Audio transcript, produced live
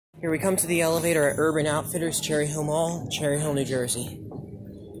Here we come to the elevator at Urban Outfitters, Cherry Hill Mall, Cherry Hill, New Jersey.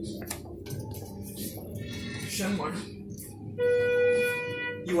 Schindler.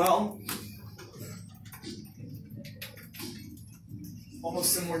 UL.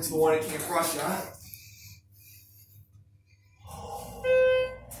 Almost similar to the one at King of Prussia.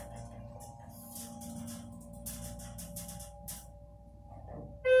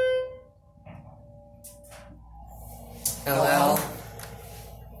 LL.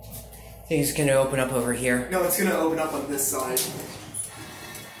 Think it's gonna open up over here. No, it's gonna open up on this side.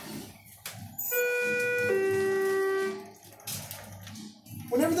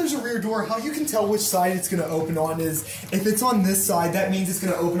 Whenever there's a rear door, how you can tell which side it's going to open on is, if it's on this side, that means it's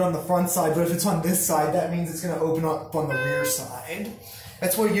going to open on the front side, but if it's on this side, that means it's going to open up on the rear side.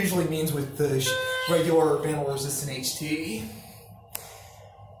 That's what it usually means with the regular vandal-resistant HT.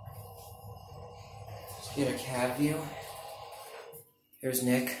 Let's get a cab view. Here's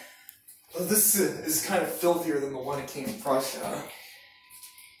Nick. Well, this is kind of filthier than the one at King of Prussia.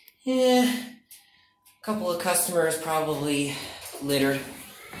 Yeah. A couple of customers probably littered.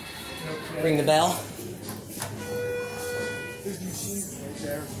 Okay. Ring the bell. There's the machine right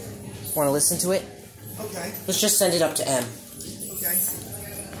there. Want to listen to it? Okay. Let's just send it up to M. Okay.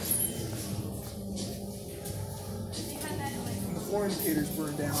 And the floor indicator's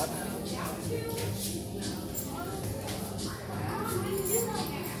burned out.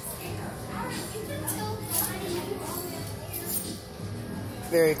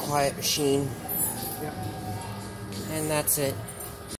 Very quiet machine. Yep. And that's it.